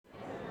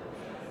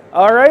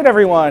All right,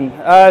 everyone.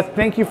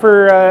 Thank you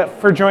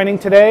for joining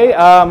today.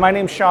 My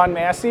name's Sean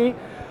Massey.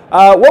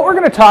 What we're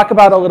going to talk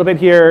about a little bit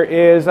here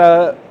is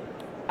I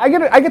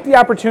get the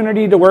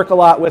opportunity to work a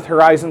lot with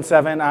Horizon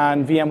 7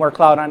 on VMware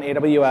Cloud on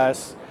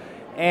AWS,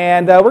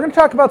 and we're going to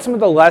talk about some of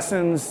the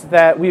lessons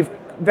that we've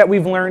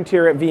learned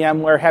here at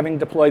VMware, having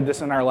deployed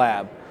this in our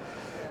lab.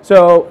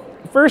 So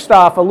first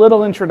off, a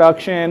little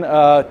introduction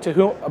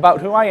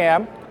about who I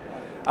am.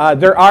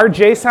 There are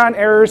JSON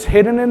errors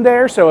hidden in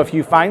there, so if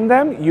you find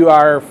them, you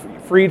are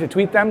free to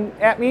tweet them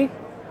at me.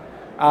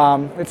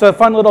 It's a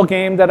fun little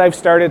game that I've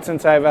started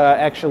since I've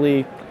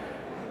actually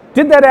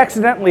did that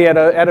accidentally at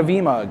a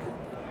VMUG.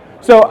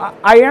 So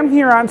I am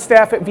here on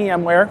staff at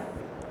VMware,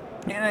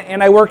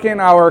 and I work in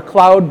our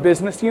cloud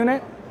business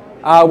unit,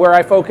 where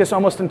I focus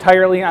almost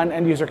entirely on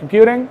end user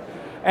computing.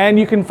 And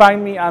you can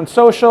find me on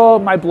social,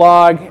 my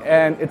blog,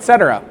 and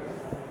etc.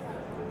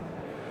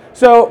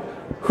 So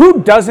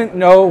who doesn't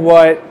know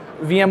what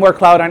VMware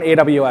Cloud on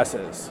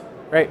AWS is,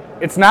 right?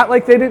 It's not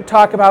like they didn't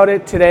talk about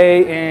it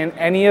today in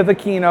any of the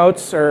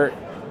keynotes, or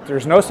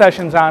there's no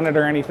sessions on it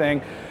or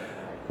anything.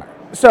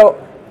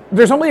 So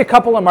there's only a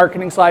couple of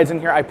marketing slides in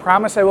here. I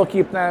promise I will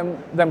keep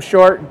them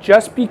short,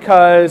 just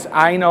because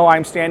I know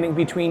I'm standing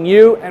between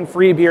you and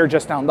free beer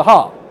just down the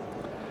hall.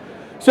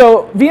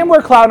 So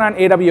VMware Cloud on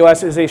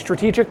AWS is a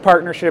strategic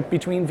partnership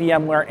between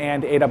VMware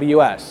and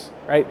AWS,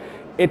 right?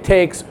 It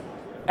takes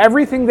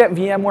everything that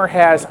VMware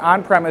has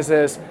on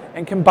premises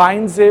and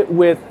combines it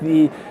with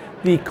the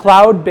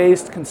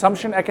cloud-based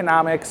consumption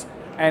economics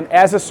and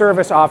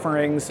as-a-service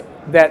offerings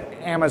that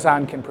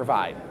Amazon can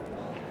provide.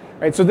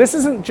 Right, so this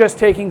isn't just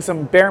taking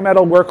some bare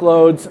metal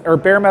workloads or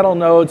bare metal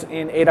nodes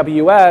in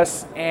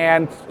AWS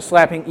and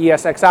slapping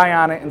ESXi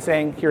on it and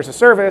saying, here's a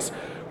service.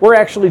 We're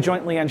actually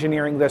jointly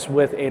engineering this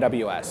with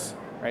AWS,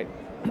 right?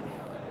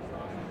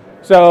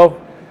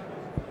 So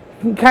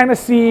you can kind of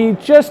see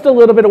just a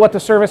little bit of what the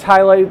service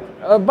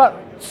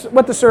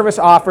what the service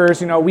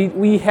offers. You know,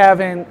 we have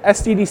an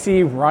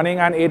SDDC running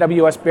on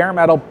AWS bare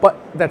metal, but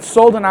that's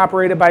sold and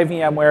operated by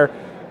VMware,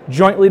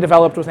 jointly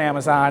developed with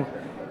Amazon.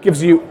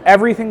 Gives you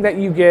everything that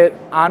you get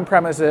on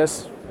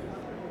premises,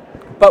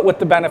 but with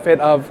the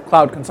benefit of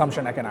cloud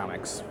consumption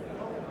economics.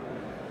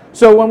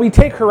 So when we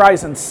take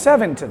Horizon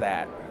 7 to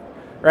that,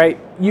 right,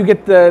 you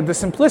get the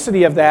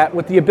simplicity of that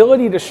with the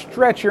ability to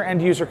stretch your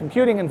end user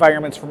computing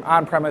environments from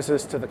on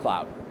premises to the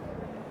cloud.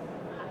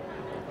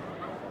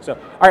 So,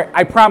 all right,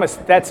 I promise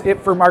that's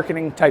it for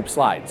marketing type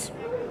slides,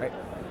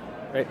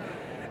 right?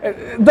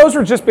 Those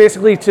are just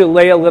basically to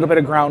lay a little bit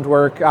of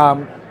groundwork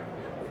on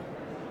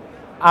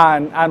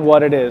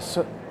what it is.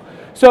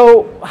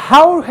 So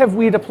how have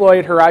we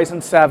deployed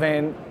Horizon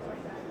 7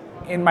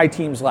 in my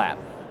team's lab,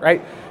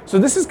 right? So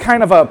this is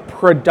kind of a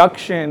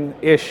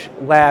production-ish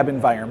lab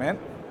environment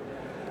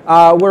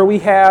where we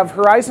have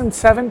Horizon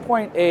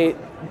 7.8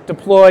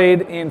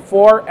 deployed in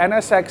 4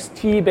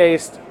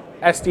 NSX-T-based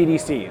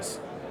SDDCs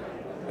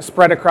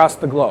spread across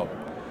the globe.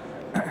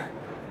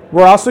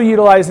 We're also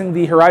utilizing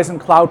the Horizon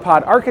Cloud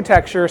Pod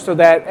architecture so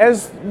that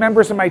as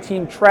members of my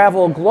team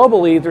travel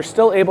globally, they're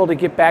still able to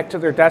get back to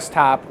their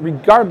desktop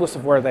regardless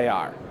of where they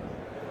are.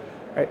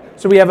 Right.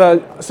 So we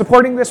have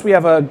supporting this, we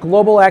have a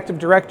global Active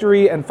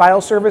Directory and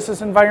file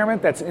services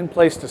environment that's in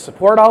place to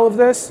support all of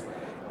this,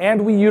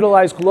 and we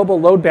utilize global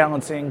load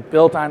balancing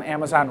built on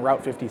Amazon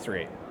Route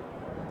 53.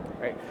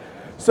 Right.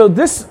 So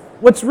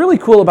what's really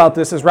cool about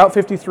this is Route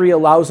 53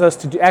 allows us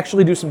to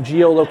actually do some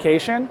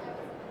geolocation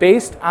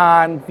based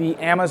on the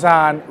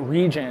Amazon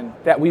region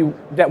that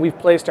we've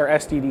placed our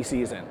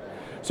SDDCs in.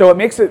 So it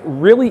makes it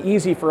really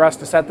easy for us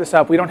to set this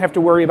up. We don't have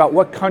to worry about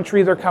what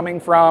country they're coming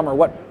from or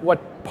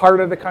what part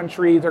of the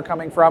country they're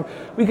coming from.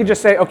 We could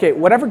just say, okay,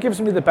 whatever gives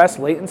me the best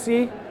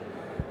latency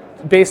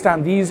based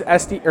on these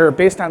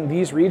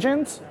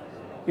regions,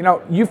 you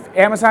know,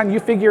 Amazon,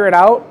 you figure it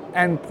out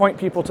and point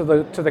people to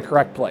the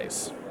correct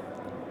place.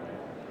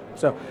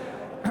 So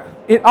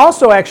it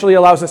also actually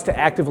allows us to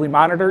actively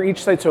monitor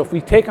each site. So if we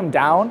take them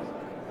down,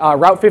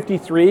 Route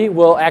 53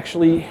 will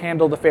actually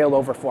handle the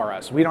failover for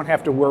us. We don't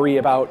have to worry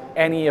about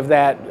any of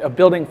that,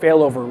 building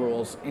failover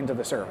rules into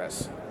the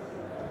service.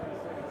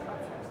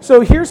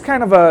 So here's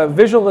kind of a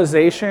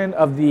visualization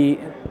of the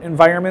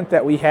environment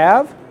that we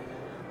have.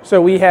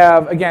 So we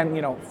have, again,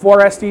 4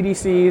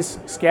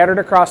 SDDCs scattered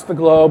across the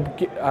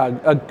globe,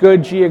 a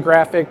good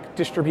geographic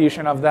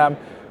distribution of them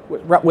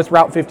with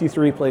Route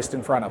 53 placed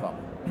in front of them.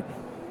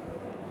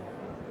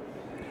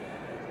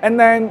 And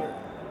then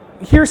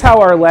here's how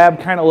our lab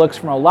kind of looks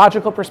from a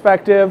logical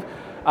perspective.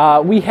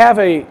 We have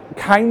a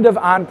kind of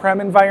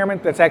on-prem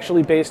environment that's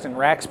actually based in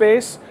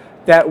Rackspace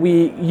that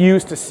we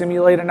use to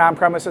simulate an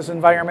on-premises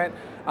environment.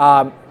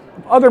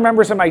 Other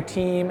members of my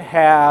team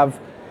have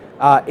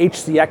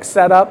HCX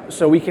set up,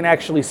 so we can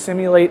actually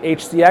simulate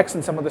HCX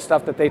and some of the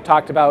stuff that they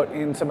talked about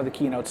in some of the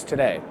keynotes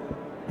today.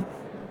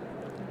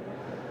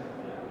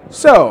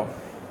 So,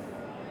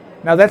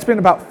 now that's been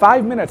about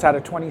 5 minutes out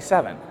of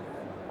 27.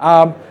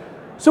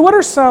 So what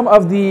are some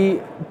of the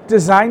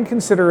design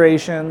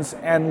considerations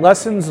and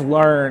lessons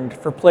learned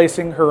for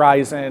placing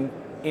Horizon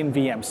in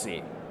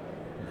VMC?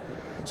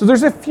 So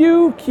there's a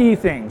few key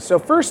things. So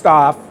first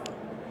off,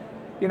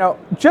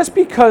 just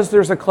because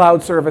there's a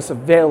cloud service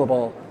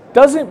available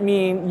doesn't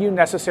mean you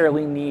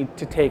necessarily need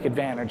to take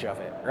advantage of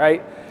it,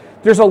 right?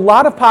 There's a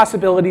lot of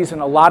possibilities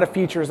and a lot of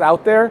features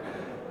out there.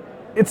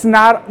 It's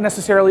not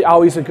necessarily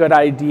always a good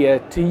idea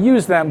to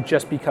use them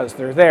just because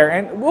they're there.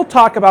 And we'll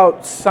talk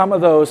about some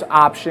of those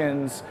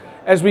options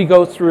as we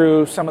go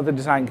through some of the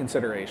design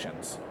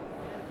considerations.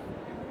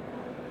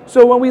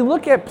 So when we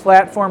look at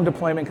platform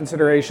deployment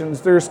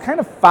considerations, there's kind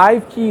of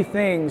 5 key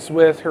things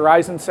with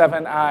Horizon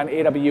 7 on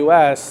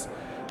AWS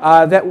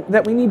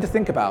that we need to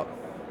think about.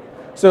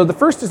 So the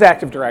first is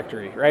Active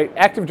Directory, right?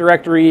 Active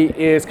Directory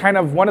is kind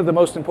of one of the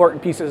most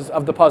important pieces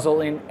of the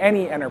puzzle in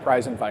any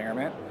enterprise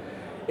environment.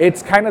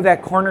 It's kind of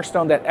that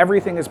cornerstone that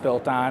everything is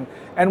built on.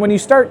 And when you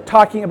start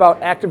talking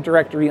about Active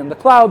Directory in the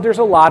cloud, there's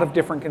a lot of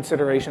different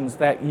considerations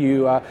that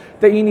you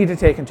need to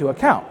take into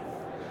account.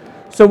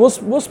 So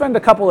we'll spend a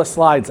couple of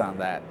slides on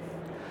that.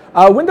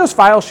 Windows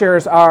file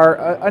shares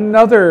are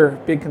another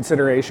big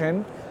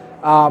consideration.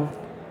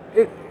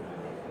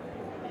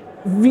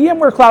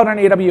 VMware Cloud on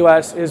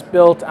AWS is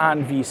built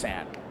on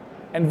vSAN.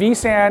 And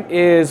vSAN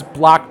is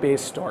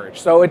block-based storage,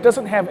 so it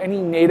doesn't have any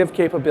native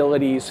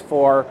capabilities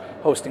for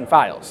hosting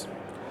files.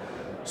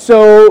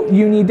 So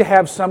you need to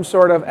have some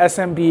sort of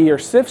SMB or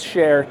CIFS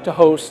share to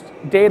host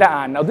data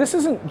on. Now this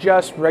isn't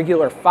just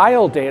regular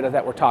file data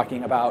that we're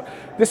talking about,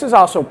 this is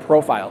also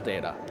profile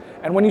data.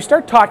 And when you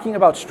start talking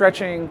about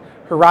stretching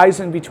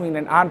Horizon between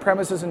an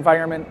on-premises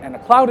environment and a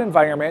cloud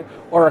environment,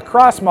 or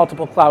across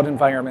multiple cloud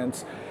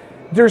environments,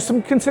 there's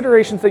some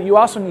considerations that you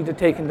also need to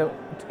take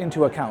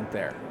into account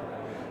there.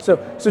 So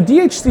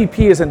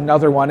DHCP is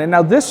another one, and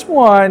now this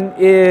one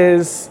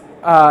is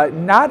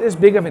not as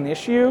big of an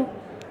issue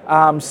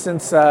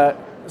since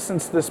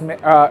this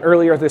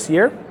earlier this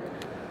year.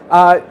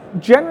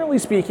 Generally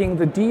speaking,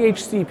 the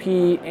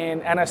DHCP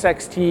in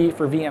NSXT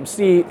for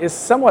VMC is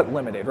somewhat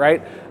limited,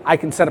 right? I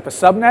can set up a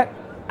subnet,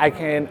 I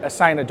can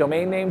assign a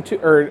domain name to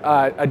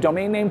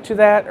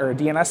that, or a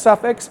DNS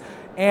suffix,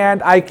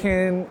 and I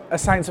can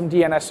assign some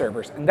DNS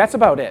servers, and that's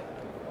about it.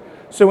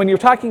 So when you're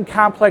talking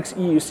complex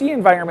EUC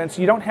environments,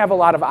 you don't have a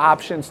lot of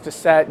options to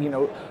set,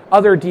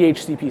 other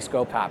DHCP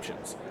scope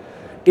options.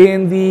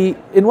 In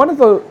one of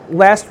the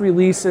last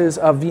releases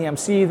of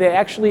VMC, they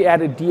actually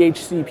added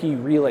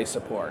DHCP relay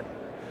support.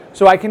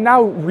 So I can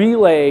now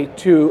relay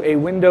to a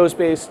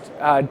Windows-based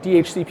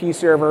DHCP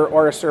server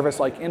or a service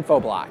like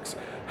Infoblox.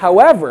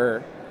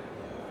 However,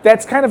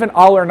 that's kind of an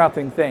all or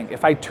nothing thing.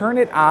 If I turn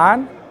it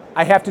on,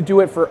 I have to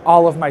do it for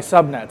all of my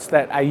subnets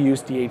that I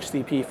use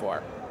DHCP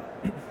for.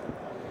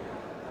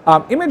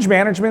 Image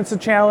management's a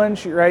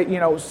challenge, right?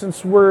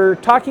 Since we're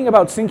talking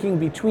about syncing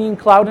between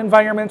cloud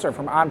environments or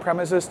from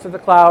on-premises to the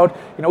cloud,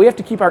 we have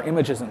to keep our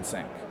images in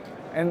sync.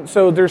 And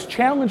so there's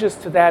challenges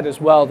to that as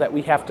well that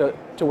we have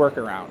to work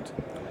around.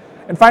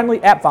 And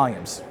finally, app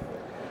volumes.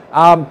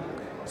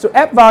 So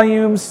app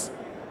volumes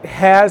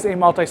has a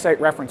multi-site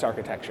reference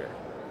architecture.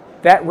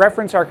 That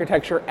reference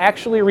architecture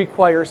actually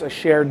requires a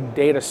shared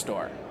data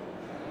store.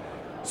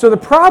 So the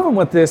problem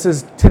with this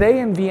is today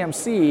in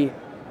VMC,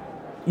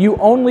 you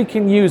only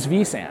can use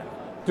vSAN.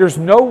 There's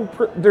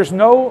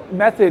no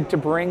method to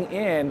bring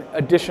in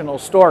additional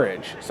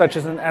storage, such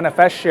as an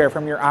NFS share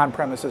from your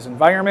on-premises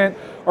environment,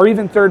 or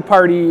even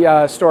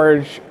third-party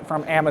storage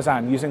from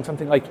Amazon using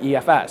something like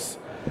EFS.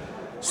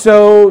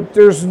 So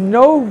there's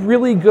no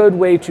really good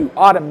way to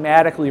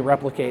automatically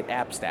replicate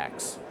app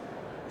stacks.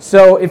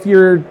 So if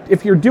you're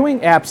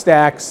doing app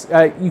stacks,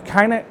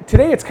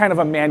 today it's kind of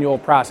a manual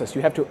process.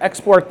 You have to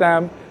export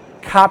them,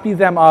 copy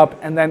them up,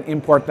 and then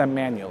import them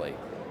manually.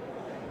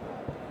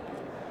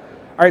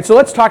 All right, so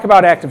let's talk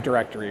about Active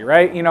Directory,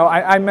 right?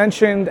 I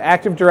mentioned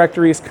Active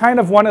Directory is kind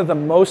of one of the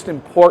most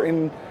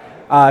important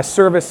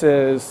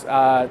services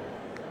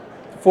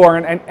for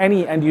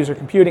any end-user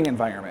computing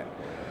environment.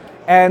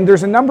 And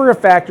there's a number of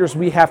factors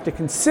we have to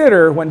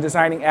consider when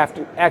designing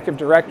Active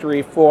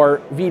Directory for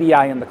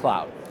VDI in the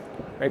cloud,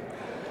 right?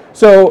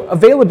 So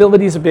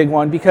availability is a big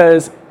one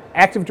because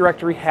Active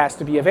Directory has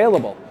to be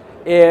available.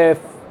 If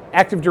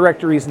Active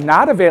Directory is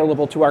not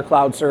available to our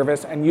cloud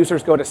service and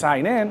users go to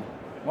sign in,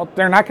 well,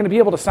 they're not going to be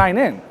able to sign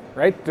in,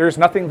 right? There's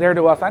nothing there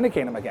to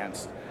authenticate them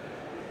against.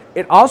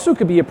 It also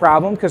could be a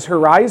problem because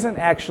Horizon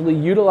actually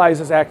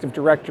utilizes Active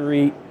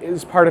Directory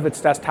as part of its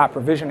desktop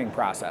provisioning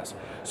process.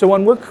 So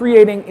when we're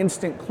creating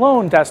instant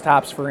clone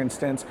desktops, for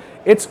instance,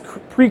 it's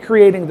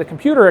pre-creating the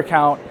computer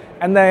account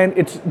and then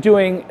it's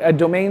doing a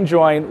domain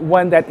join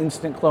when that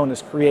instant clone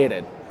is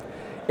created.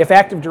 If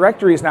Active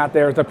Directory is not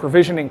there, the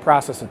provisioning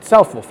process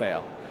itself will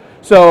fail.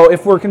 So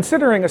if we're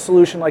considering a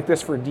solution like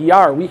this for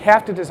DR, we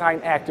have to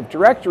design Active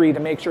Directory to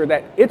make sure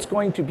that it's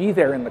going to be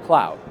there in the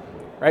cloud,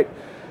 right?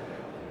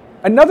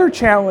 Another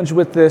challenge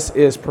with this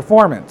is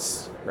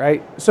performance,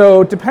 right?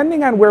 So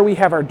depending on where we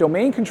have our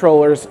domain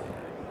controllers,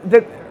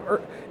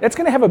 that's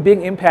going to have a big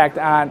impact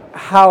on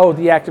how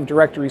the Active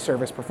Directory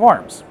service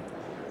performs,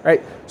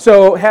 right?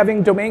 So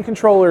having domain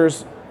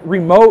controllers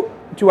remote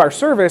to our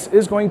service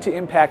is going to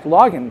impact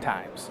login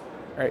times,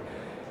 right?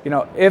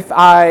 If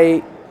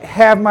I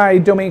have my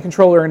domain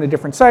controller in a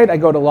different site, I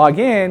go to log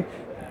in,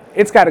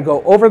 it's got to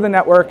go over the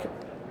network,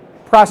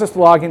 process the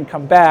login,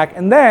 come back,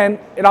 and then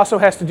it also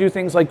has to do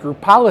things like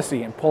group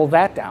policy and pull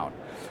that down.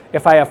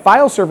 If I have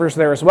file servers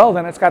there as well,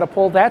 then it's got to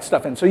pull that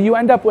stuff in. So you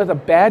end up with a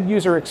bad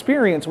user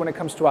experience when it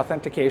comes to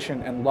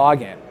authentication and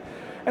login.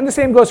 And the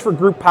same goes for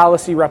group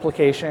policy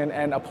replication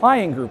and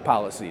applying group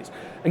policies.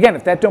 Again,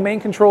 if that domain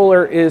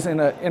controller is in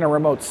a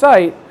remote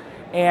site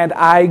and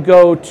I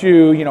go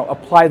to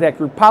apply that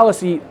group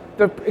policy,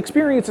 the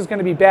experience is going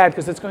to be bad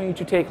because it's going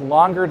to take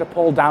longer to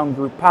pull down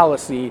group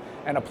policy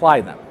and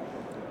apply them.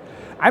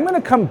 I'm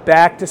going to come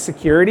back to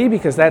security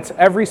because that's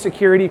every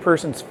security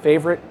person's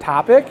favorite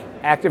topic,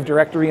 Active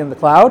Directory in the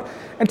cloud,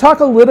 and talk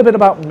a little bit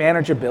about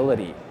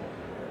manageability.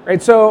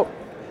 Right? So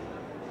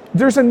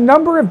there's a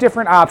number of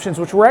different options,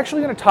 which we're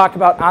actually going to talk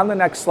about on the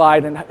next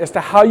slide, and as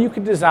to how you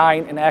could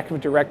design an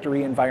Active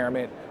Directory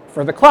environment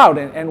for the cloud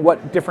and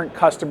what different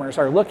customers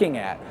are looking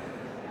at.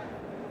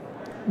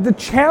 The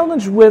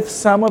challenge with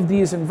some of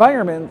these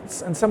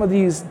environments and some of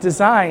these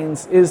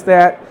designs is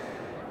that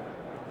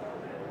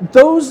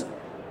there's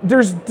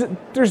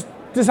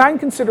design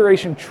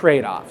consideration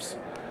trade-offs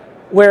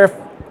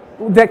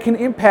that can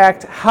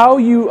impact how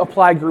you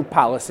apply group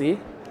policy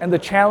and the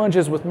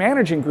challenges with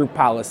managing group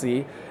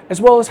policy,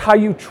 as well as how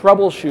you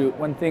troubleshoot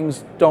when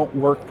things don't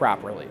work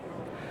properly.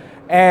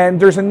 And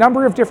there's a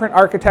number of different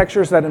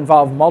architectures that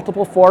involve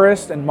multiple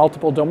forests and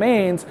multiple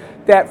domains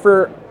that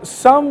for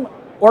some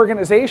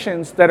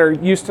organizations that are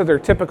used to their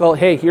typical,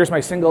 hey, here's my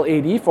single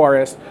AD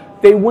forest,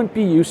 they wouldn't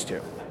be used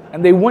to.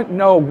 And they wouldn't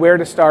know where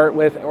to start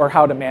with or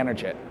how to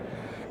manage it.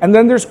 And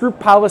then there's group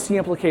policy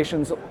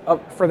implications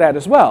for that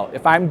as well.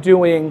 If I'm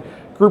doing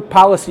group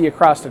policy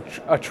across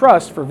a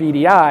trust for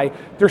VDI,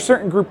 there's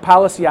certain group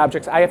policy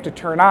objects I have to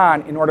turn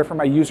on in order for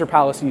my user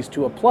policies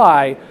to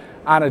apply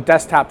on a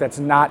desktop that's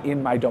not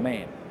in my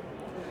domain.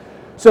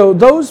 So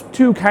those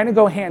two kind of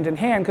go hand in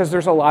hand because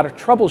there's a lot of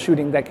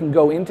troubleshooting that can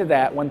go into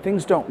that when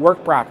things don't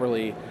work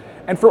properly.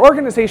 And for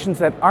organizations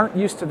that aren't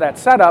used to that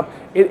setup,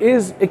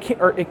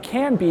 it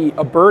can be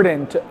a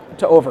burden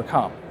to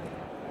overcome.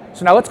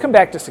 So now let's come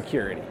back to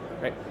security.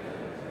 Right?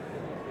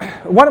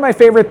 One of my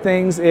favorite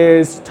things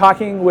is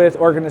talking with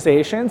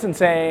organizations and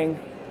saying,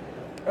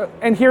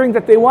 and hearing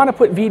that they want to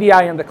put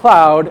VDI in the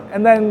cloud,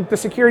 and then the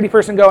security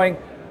person going,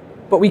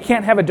 but we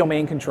can't have a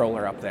domain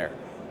controller up there.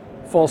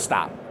 Full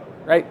stop.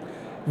 Right?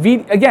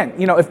 Again,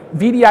 if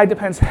VDI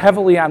depends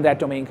heavily on that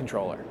domain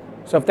controller.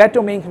 So if that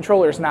domain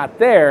controller is not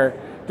there,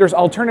 there's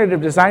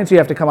alternative designs you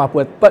have to come up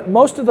with, but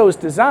most of those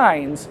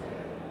designs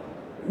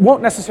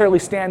won't necessarily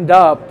stand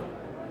up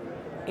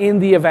in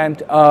the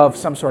event of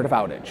some sort of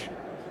outage.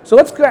 So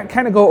let's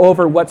kind of go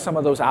over what some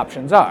of those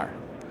options are.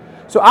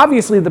 So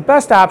obviously the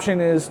best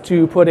option is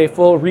to put a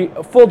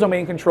full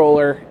domain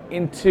controller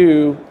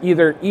into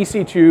either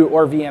EC2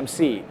 or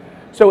VMC.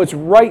 So it's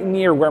right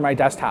near where my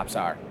desktops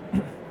are.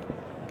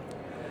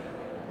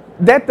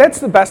 That's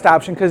the best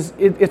option because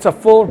it's a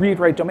full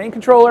read-write domain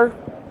controller.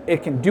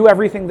 It can do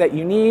everything that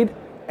you need,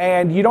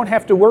 and you don't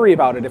have to worry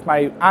about it. If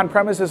my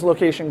on-premises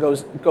location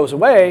goes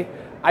away,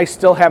 I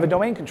still have a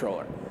domain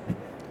controller.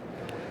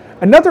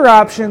 Another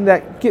option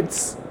that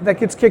gets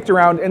kicked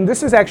around, and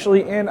this is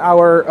actually in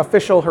our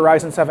official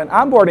Horizon 7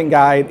 onboarding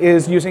guide,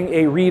 is using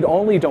a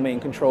read-only domain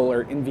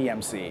controller in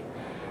VMC.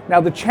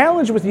 Now, the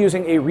challenge with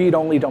using a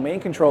read-only domain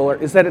controller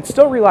is that it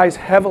still relies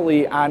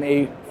heavily on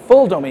a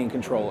full domain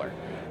controller.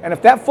 And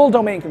if that full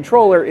domain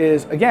controller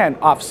is, again,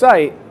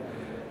 off-site,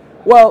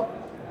 well,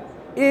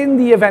 in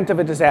the event of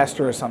a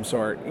disaster of some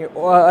sort,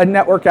 a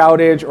network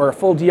outage or a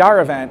full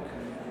DR event,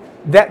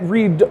 that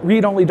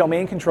read-only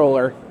domain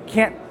controller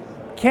can't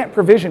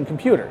provision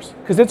computers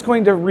because it's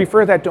going to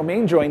refer that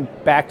domain join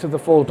back to the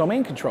full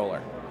domain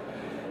controller.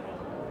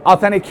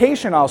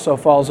 Authentication also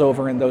falls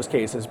over in those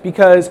cases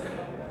because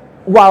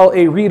while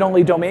a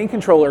read-only domain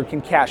controller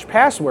can cache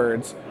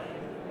passwords,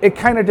 it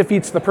kind of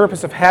defeats the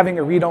purpose of having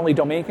a read-only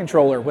domain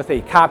controller with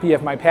a copy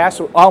of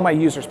all my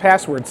users'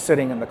 passwords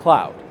sitting in the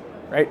cloud.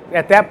 Right?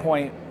 At that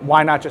point,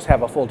 why not just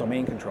have a full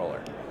domain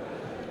controller?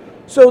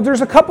 So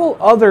there's a couple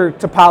other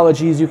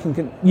topologies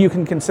you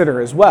can consider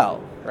as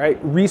well. Right?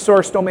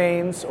 Resource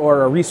domains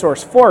or a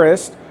resource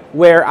forest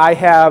where I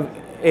have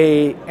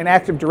an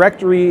Active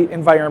Directory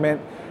environment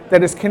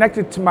that is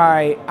connected to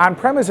my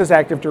on-premises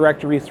Active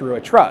Directory through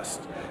a trust.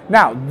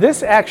 Now,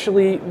 this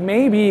actually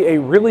may be a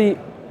really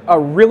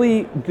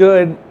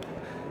good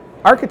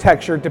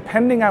architecture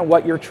depending on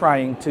what you're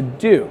trying to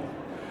do.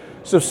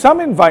 So some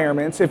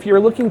environments, if you're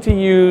looking to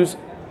use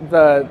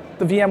the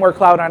VMware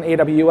Cloud on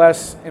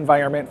AWS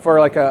environment for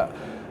like a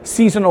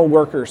seasonal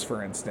workers,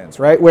 for instance,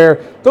 right?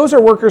 Where those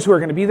are workers who are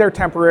going to be there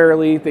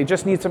temporarily, they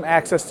just need some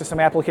access to some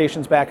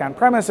applications back on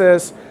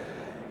premises,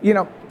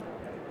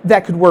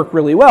 that could work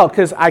really well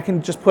because I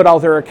can just put all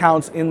their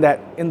accounts in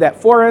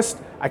that forest.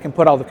 I can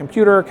put all the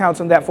computer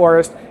accounts in that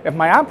forest. If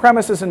my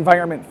on-premises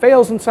environment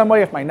fails in some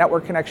way, if my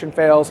network connection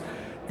fails,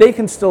 they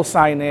can still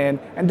sign in,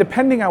 and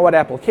depending on what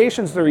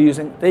applications they're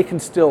using, they can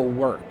still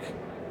work.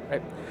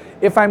 Right?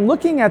 If I'm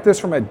looking at this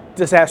from a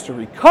disaster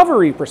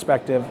recovery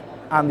perspective,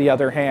 on the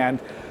other hand,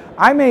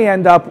 I may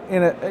end up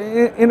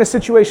in a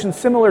situation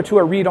similar to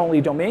a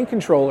read-only domain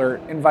controller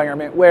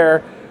environment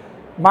where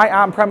my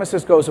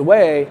on-premises goes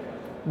away,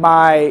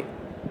 my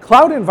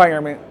cloud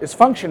environment is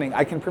functioning,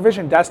 I can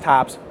provision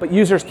desktops, but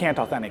users can't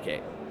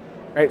authenticate,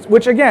 right?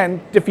 Which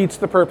again defeats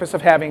the purpose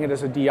of having it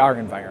as a DR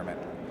environment.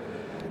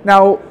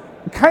 Now,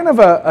 kind of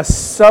a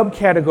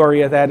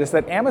subcategory of that is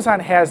that Amazon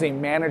has a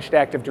managed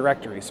Active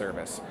Directory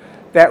service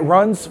that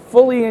runs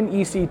fully in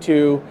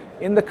EC2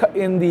 in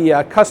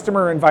the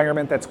customer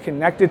environment that's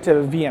connected to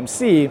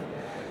VMC.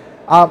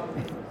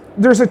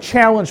 There's a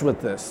challenge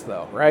with this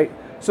though, right?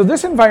 So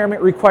this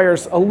environment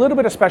requires a little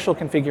bit of special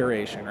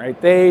configuration, right?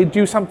 They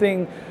do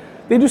something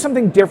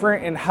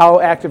different in how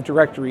Active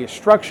Directory is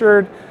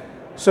structured.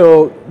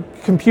 So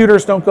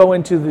computers don't go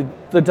into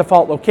the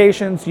default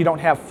locations, you don't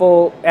have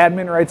full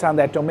admin rights on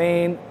that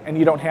domain, and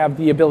you don't have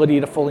the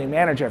ability to fully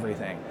manage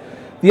everything.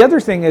 The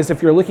other thing is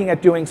if you're looking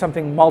at doing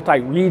something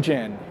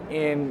multi-region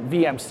in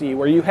VMC,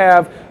 where you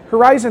have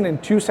Horizon in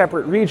 2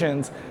 separate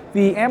regions,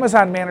 the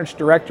Amazon Managed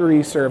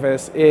Directory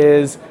service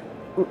is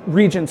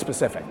region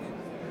specific.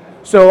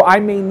 So I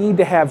may need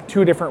to have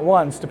 2 different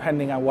ones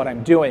depending on what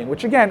I'm doing,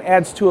 which again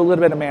adds to a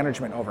little bit of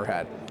management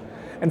overhead.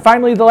 And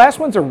finally, the last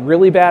one's a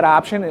really bad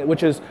option,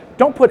 which is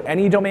don't put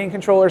any domain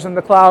controllers in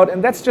the cloud,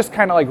 and that's just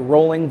kind of like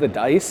rolling the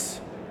dice.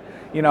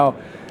 You know,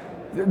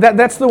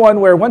 that's the one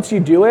where once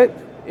you do it,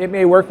 it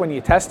may work when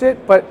you test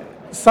it, but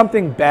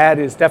something bad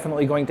is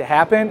definitely going to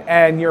happen,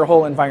 and your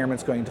whole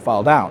environment's going to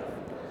fall down.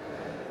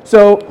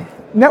 So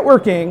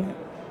networking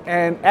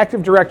and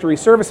Active Directory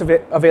service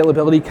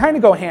availability kind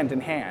of go hand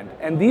in hand,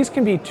 and these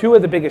can be 2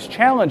 of the biggest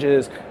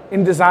challenges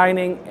in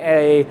designing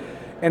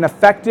an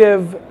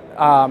effective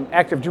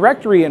Active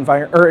Directory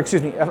environment, or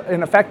excuse me,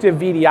 an effective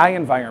VDI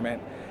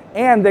environment,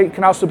 and they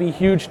can also be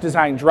huge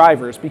design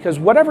drivers because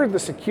whatever the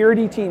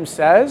security team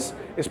says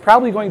is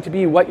probably going to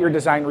be what your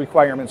design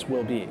requirements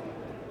will be.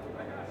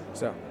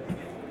 So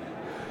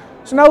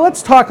now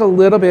let's talk a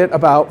little bit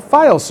about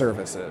file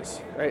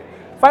services, right?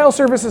 File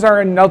services are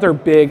another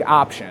big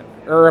option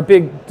or a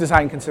big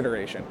design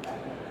consideration,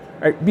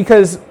 right?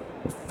 Because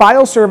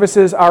file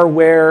services are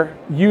where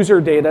user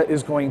data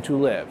is going to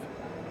live.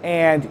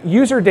 And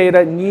user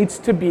data needs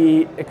to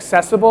be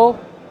accessible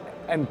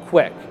and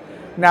quick.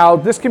 Now,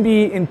 this can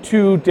be in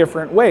 2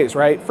 different ways,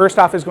 right? First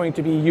off is going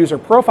to be user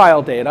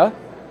profile data,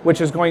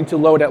 which is going to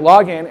load at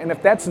login, and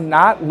if that's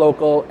not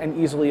local and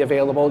easily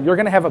available, you're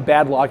going to have a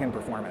bad login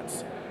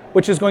performance,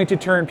 which is going to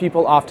turn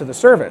people off to the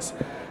service.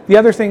 The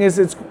other thing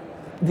is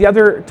the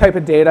other type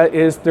of data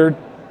is their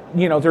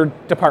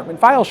department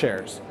file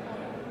shares.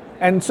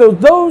 And so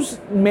those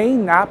may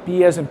not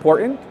be as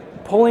important.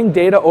 Pulling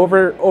data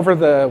over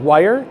the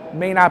wire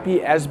may not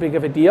be as big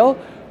of a deal,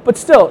 but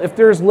still, if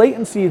there's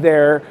latency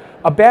there,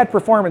 a bad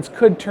performance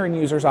could turn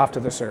users off to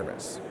the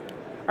service.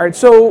 All right,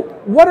 so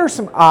what are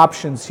some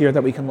options here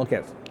that we can look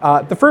at?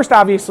 The first,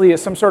 obviously,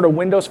 is some sort of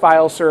Windows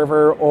file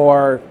server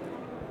or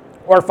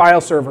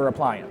file server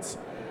appliance.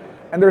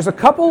 And there's a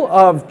couple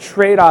of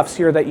trade-offs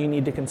here that you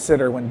need to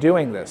consider when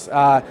doing this.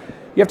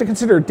 You have to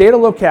consider data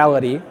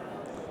locality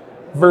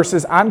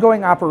versus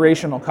ongoing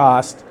operational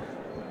cost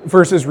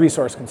versus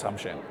resource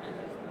consumption.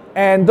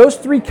 And those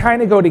 3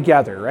 kind of go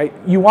together, right?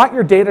 You want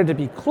your data to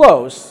be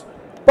close,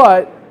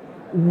 but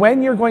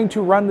when you're going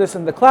to run this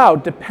in the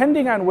cloud,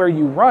 depending on where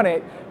you run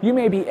it, you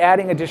may be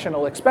adding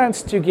additional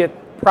expense to get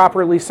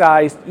properly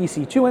sized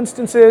EC2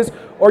 instances,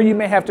 or you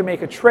may have to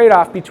make a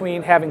trade-off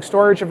between having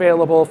storage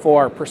available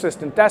for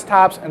persistent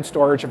desktops and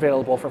storage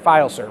available for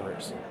file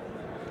servers,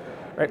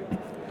 right?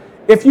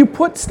 If you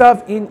put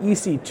stuff in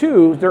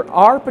EC2, there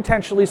are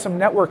potentially some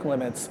network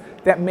limits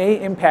that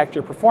may impact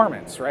your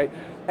performance, right?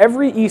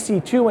 Every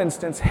EC2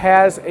 instance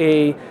has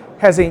a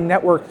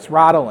network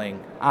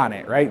throttling on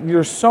it, right?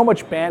 There's so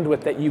much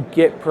bandwidth that you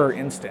get per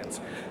instance.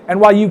 And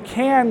while you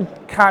can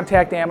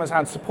contact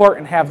Amazon support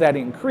and have that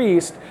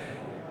increased,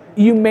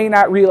 you may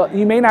not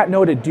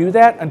know to do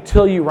that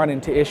until you run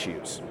into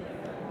issues.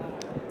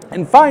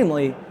 And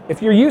finally,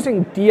 if you're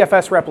using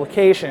DFS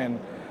replication,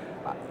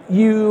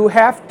 you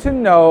have to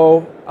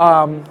know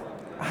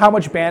how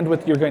much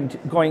bandwidth you're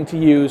going to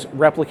use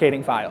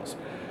replicating files.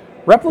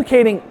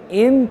 Replicating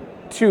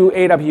into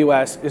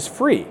AWS is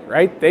free,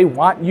 right? They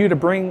want you to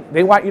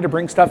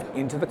bring stuff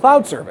into the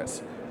cloud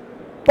service.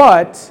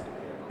 But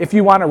if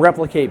you want to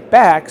replicate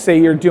back, say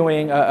you're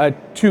doing a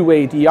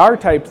 2-way DR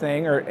type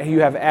thing, or you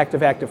have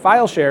active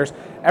file shares,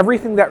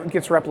 everything that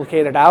gets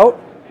replicated out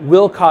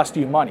will cost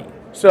you money.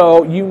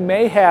 So you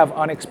may have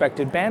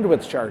unexpected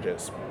bandwidth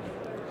charges.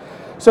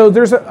 So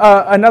there's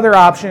another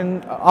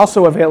option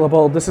also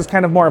available. This is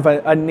kind of more of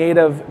a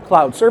native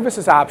cloud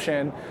services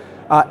option,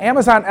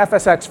 Amazon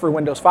FSx for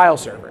Windows File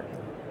Server.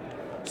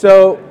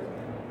 So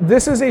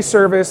this is a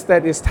service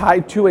that is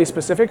tied to a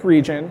specific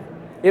region.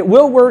 It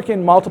will work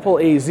in multiple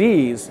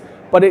AZs,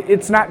 but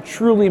it's not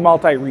truly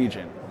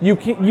multi-region. You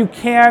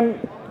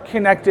can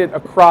connect it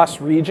across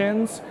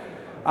regions,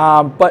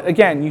 but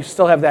again, you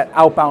still have that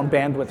outbound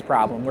bandwidth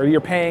problem where you're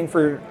paying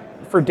for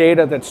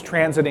data that's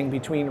transiting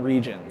between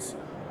regions.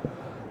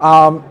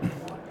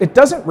 It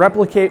doesn't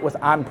replicate with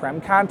on-prem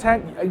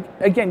content.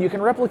 Again, you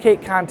can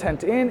replicate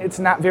content in, it's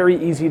not very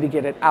easy to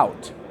get it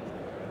out.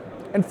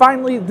 And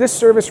finally, this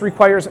service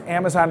requires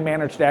Amazon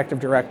Managed Active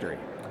Directory.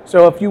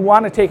 So if you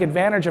want to take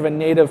advantage of a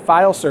native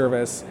file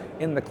service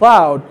in the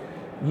cloud,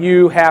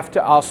 you have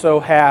to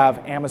also have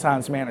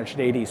Amazon's Managed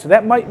AD. So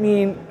that might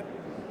mean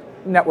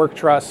network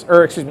trust,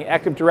 or excuse me,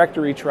 Active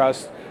Directory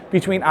trust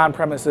between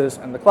on-premises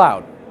and the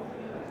cloud.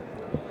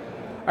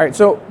 All right,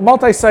 so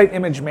multi-site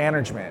image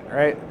management,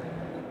 right?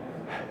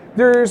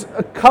 There's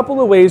a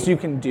couple of ways you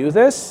can do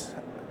this,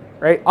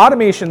 right?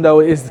 Automation, though,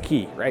 is the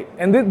key, right?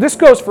 And this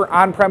goes for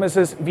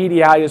on-premises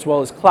VDI as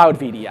well as cloud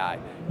VDI.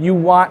 You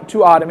want to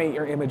automate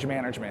your image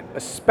management,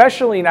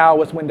 especially now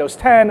with Windows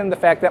 10 and the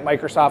fact that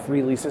Microsoft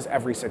releases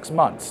every 6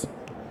 months,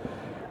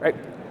 right?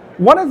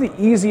 One of the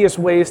easiest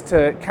ways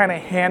to kind of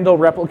handle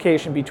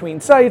replication between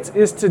sites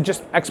is to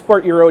just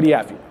export your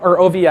ODF or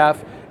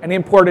OVF and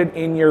import it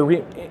in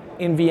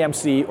in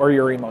VMC or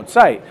your remote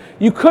site.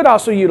 You could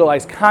also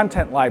utilize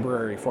content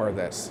library for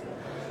this.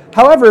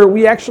 However,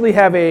 we actually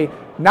have a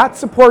not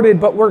supported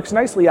but works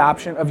nicely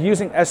option of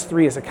using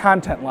S3 as a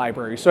content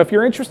library. So if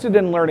you're interested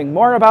in learning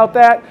more about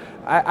that,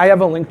 I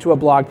have a link to a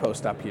blog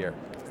post up here.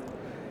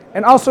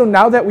 And also,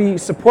 now that we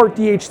support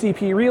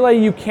DHCP Relay,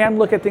 you can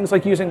look at things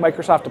like using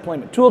Microsoft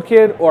Deployment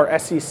Toolkit or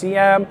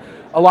SCCM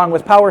along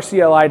with Power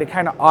CLI to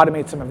kind of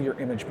automate some of your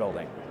image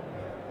building.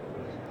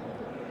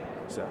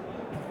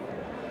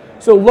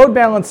 So load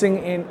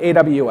balancing in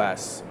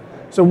AWS.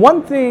 So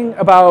one thing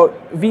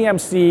about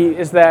VMC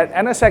is that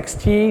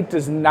NSXT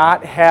does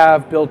not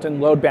have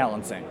built-in load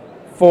balancing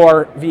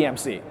for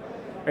VMC.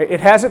 Right?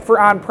 It has it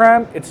for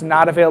on-prem, it's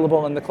not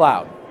available in the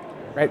cloud.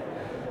 Right?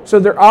 So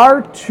there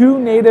are 2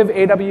 native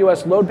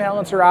AWS load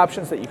balancer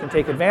options that you can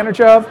take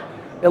advantage of.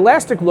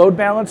 Elastic Load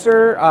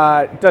Balancer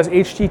does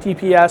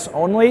HTTPS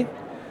only,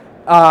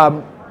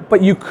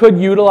 but you could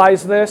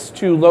utilize this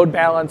to load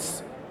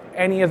balance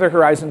any of the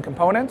Horizon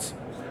components.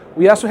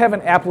 We also have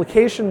an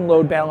application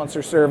load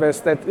balancer service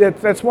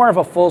that's more of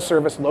a full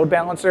service load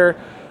balancer,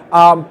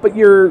 but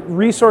your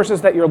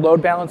resources that you're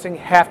load balancing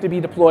have to be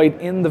deployed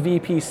in the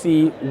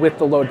VPC with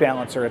the load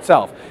balancer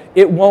itself.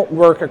 It won't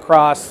work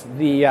across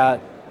the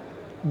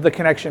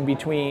connection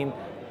between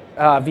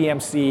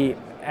VMC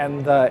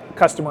and the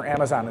customer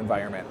Amazon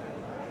environment.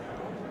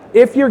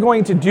 If you're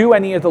going to do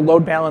any of the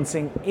load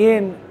balancing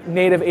in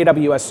native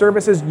AWS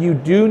services, you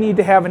do need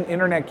to have an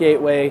internet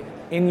gateway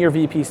in your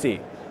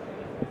VPC.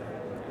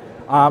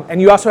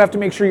 And you also have to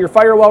make sure your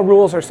firewall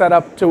rules are set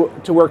up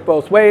to work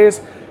both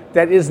ways.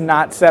 That is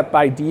not set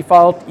by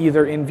default,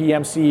 either in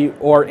VMC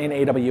or in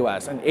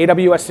AWS. And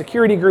AWS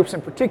security groups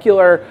in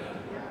particular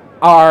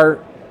are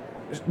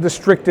the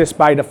strictest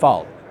by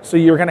default. So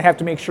you're going to have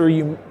to make sure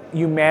you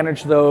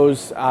manage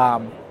those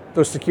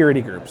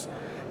security groups.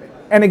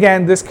 And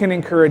again, this can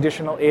incur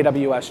additional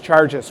AWS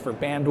charges for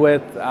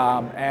bandwidth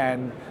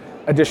and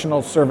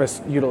additional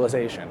service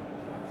utilization.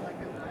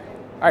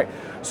 All right,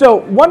 so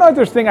one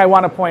other thing I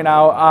want to point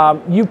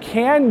out, you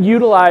can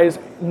utilize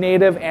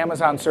native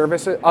Amazon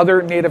services,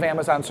 other native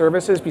Amazon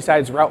services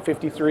besides Route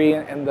 53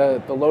 and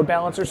the load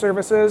balancer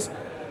services.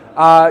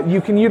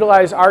 You can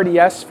utilize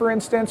RDS, for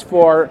instance,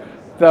 for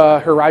the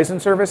Horizon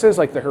services,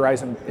 like the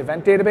Horizon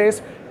Event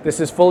Database. This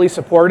is fully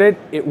supported.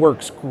 It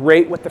works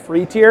great with the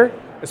free tier.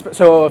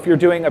 So if you're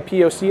doing a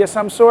POC of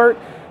some sort,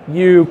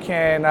 you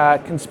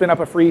can spin up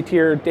a free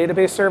tier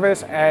database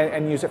service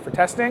and use it for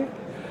testing.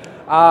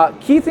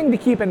 Key thing to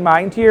keep in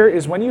mind here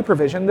is when you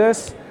provision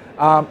this,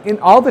 in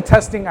all the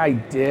testing I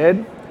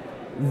did,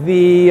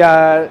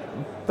 the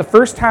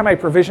first time I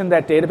provisioned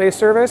that database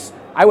service,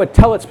 I would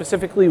tell it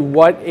specifically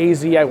what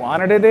AZ I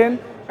wanted it in,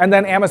 and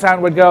then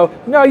Amazon would go,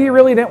 no, you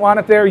really didn't want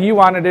it there, you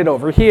wanted it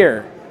over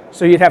here.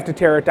 So you'd have to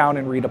tear it down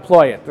and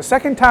redeploy it. The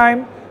second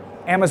time,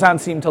 Amazon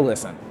seemed to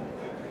listen.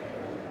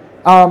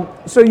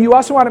 So you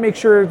also want to make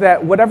sure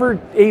that whatever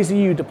AZ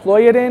you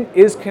deploy it in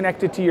is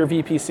connected to your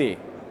VPC.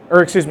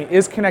 Or excuse me,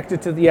 is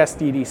connected to the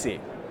SDDC.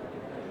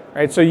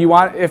 Right, so you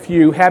want, if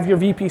you have your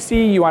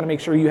VPC, you want to make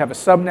sure you have a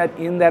subnet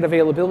in that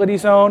availability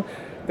zone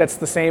that's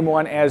the same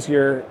one as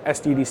your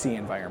SDDC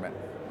environment.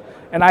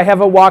 And I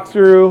have a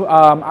walkthrough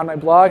on my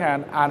blog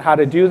on how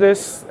to do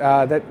this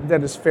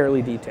that is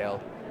fairly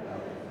detailed.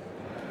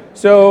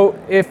 So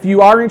if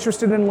you are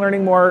interested in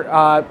learning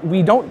more,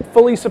 we don't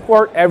fully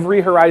support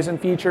every Horizon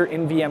feature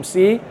in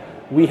VMC.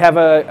 We have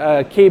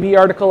a KB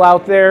article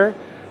out there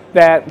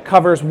that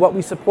covers what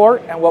we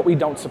support and what we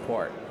don't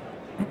support.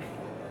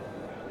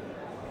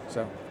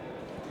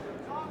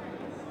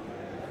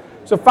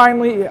 So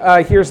finally,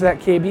 here's that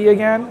KB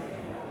again.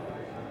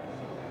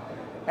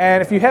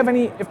 And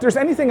if there's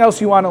anything else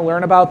you want to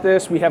learn about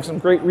this, we have some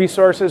great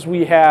resources.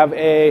 We have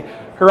a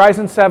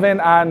Horizon 7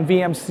 on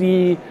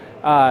VMC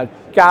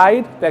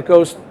guide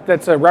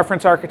that's a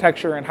reference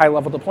architecture and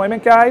high-level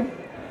deployment guide.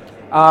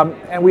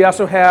 And we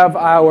also have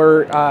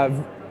our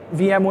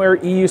VMware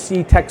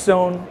EUC Tech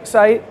Zone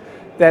site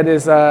that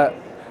is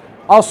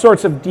all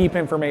sorts of deep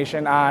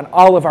information on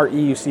all of our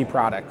EUC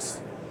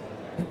products.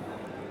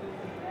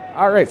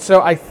 All right,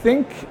 so I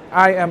think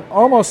I am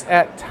almost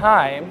at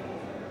time.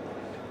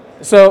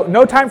 So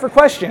no time for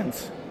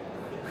questions.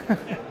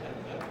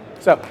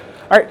 So,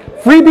 all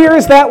right, free beer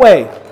is that way.